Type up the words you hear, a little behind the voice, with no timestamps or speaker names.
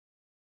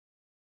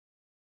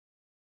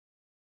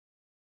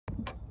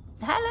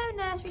Hello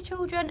nursery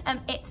children,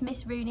 it's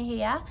Miss Rooney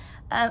here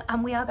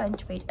and we are going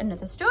to read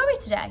another story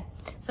today.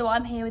 So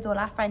I'm here with all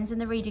our friends in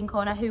the reading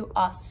corner who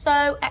are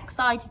so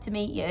excited to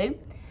meet you,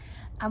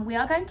 and we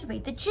are going to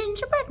read The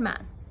Gingerbread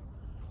Man.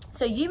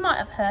 So you might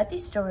have heard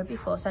this story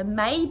before, so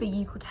maybe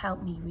you could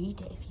help me read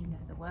it if you know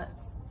the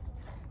words.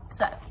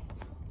 So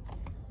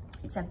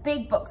it's a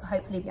big book, so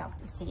hopefully you'll be able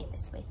to see it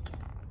this week.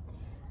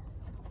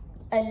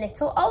 A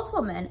little old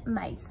woman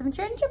made some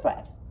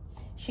gingerbread.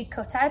 She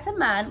cut out a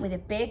man with a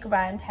big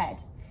round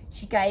head.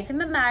 She gave him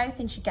a mouth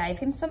and she gave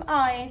him some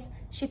eyes.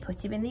 She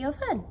put him in the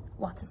oven.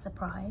 What a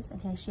surprise. And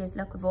here she is,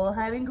 look, with all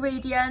her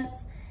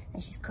ingredients.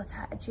 And she's cut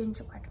out a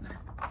gingerbread man.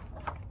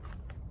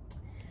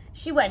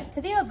 She went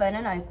to the oven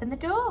and opened the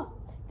door.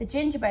 The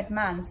gingerbread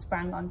man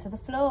sprang onto the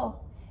floor.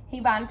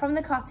 He ran from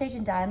the cottage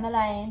and down the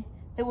lane.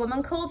 The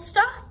woman called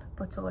stop,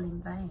 but all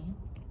in vain.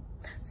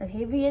 So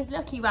here he is,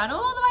 look, he ran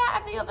all the way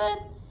out of the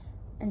oven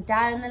and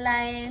down the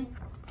lane.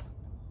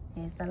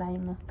 Here's the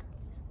lane, look.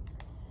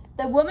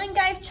 The woman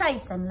gave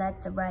chase and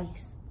led the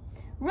race.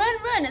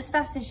 Run, run as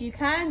fast as you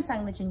can,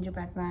 sang the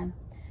gingerbread man.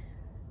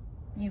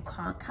 You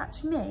can't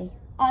catch me,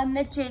 I'm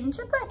the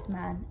gingerbread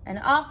man. And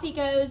off he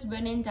goes,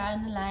 running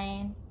down the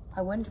lane.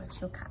 I wonder if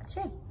she'll catch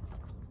him.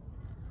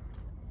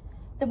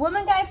 The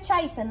woman gave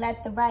chase and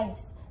led the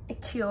race. A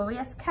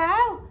curious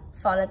cow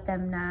followed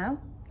them now.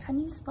 Can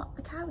you spot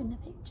the cow in the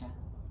picture?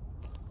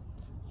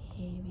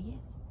 Here he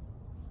is.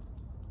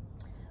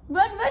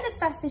 Run, run as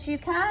fast as you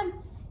can.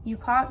 You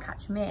can't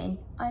catch me,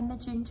 I'm the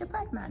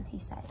gingerbread man, he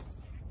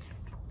says.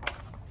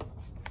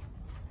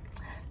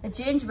 The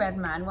gingerbread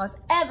man was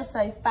ever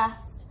so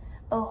fast.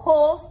 A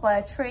horse by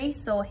a tree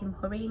saw him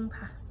hurrying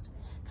past.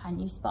 Can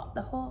you spot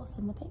the horse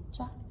in the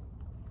picture?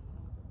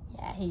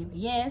 Yeah, here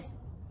he is.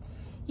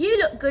 You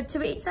look good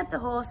to eat, said the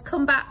horse.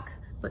 Come back.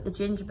 But the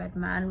gingerbread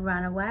man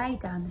ran away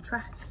down the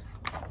track.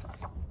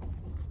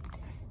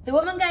 The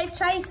woman gave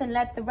chase and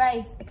led the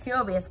race. A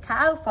curious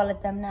cow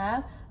followed them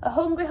now. A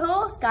hungry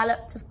horse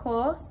galloped, of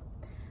course.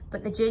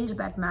 But the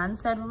gingerbread man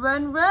said,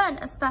 run, run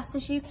as fast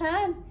as you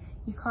can.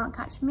 You can't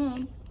catch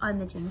me, I'm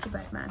the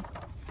gingerbread man.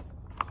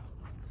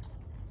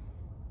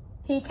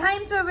 He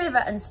came to a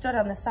river and stood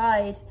on the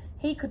side.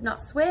 He could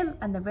not swim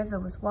and the river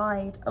was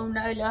wide. Oh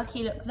no, look,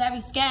 he looks very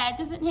scared,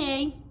 doesn't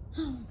he?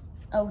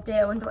 Oh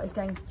dear, I wonder what he's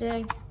going to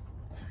do.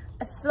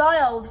 A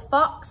sly old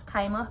fox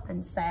came up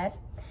and said,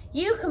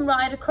 you can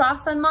ride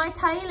across on my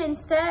tail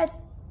instead.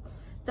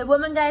 The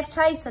woman gave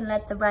chase and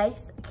led the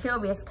race. A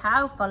curious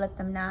cow followed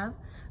them now.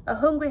 A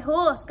hungry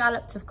horse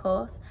galloped, of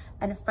course,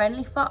 and a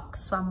friendly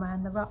fox swam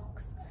round the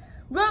rocks.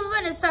 Run,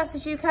 run as fast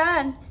as you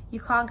can. You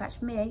can't catch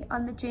me,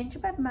 I'm the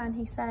gingerbread man,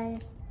 he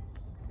says.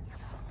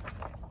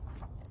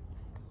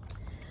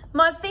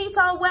 My feet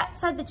are wet,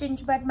 said the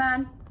gingerbread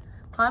man.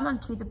 Climb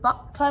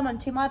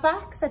onto my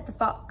back, said the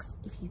fox,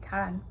 if you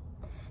can.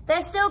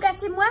 They're still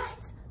getting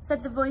wet,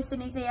 said the voice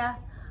in his ear.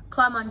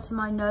 Climb onto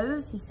my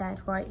nose, he said,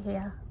 right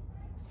here.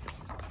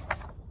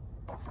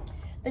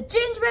 The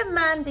gingerbread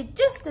man did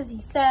just as he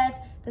said.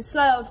 The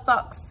sly old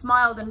fox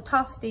smiled and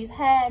tossed his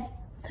head.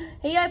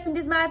 He opened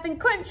his mouth and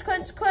crunch,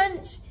 crunch,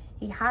 crunch.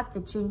 He had the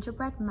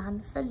gingerbread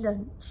man for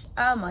lunch.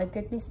 Oh my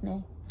goodness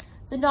me.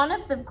 So none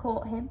of them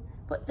caught him,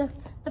 but the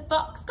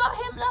fox got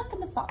him, look,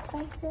 and the fox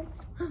ate him.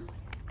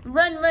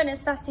 Run, run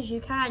as fast as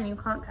you can. You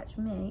can't catch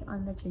me,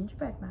 I'm the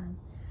gingerbread man.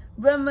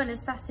 Run, run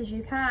as fast as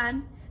you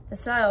can. The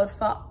sly old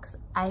fox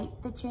ate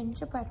the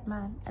gingerbread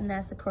man, and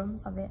there's the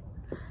crumbs of it.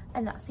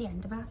 And that's the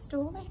end of our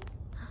story.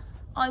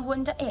 I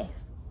wonder if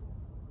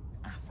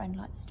our friend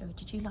liked the story.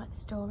 Did you like the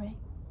story?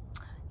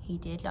 He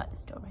did like the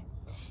story.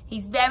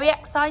 He's very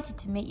excited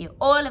to meet you.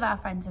 All of our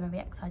friends are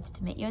very excited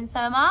to meet you, and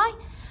so am I.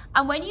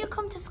 And when you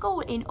come to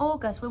school in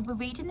August, we'll be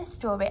reading this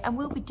story and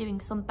we'll be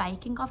doing some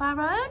baking of our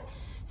own.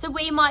 So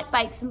we might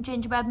bake some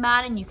gingerbread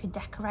man and you can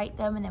decorate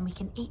them and then we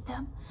can eat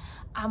them.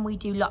 And we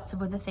do lots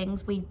of other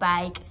things. We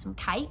bake some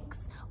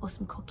cakes or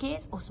some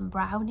cookies or some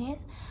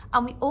brownies.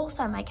 And we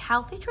also make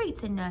healthy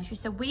treats in nursery.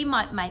 So we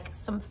might make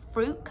some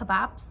fruit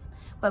kebabs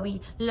where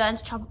we learn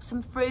to chop up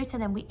some fruit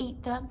and then we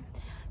eat them.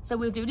 So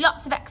we'll do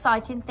lots of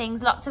exciting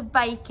things, lots of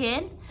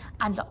baking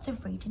and lots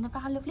of reading of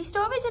our lovely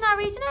stories in our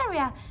reading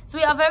area. So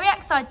we are very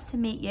excited to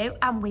meet you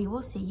and we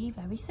will see you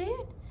very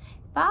soon.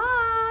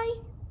 Bye.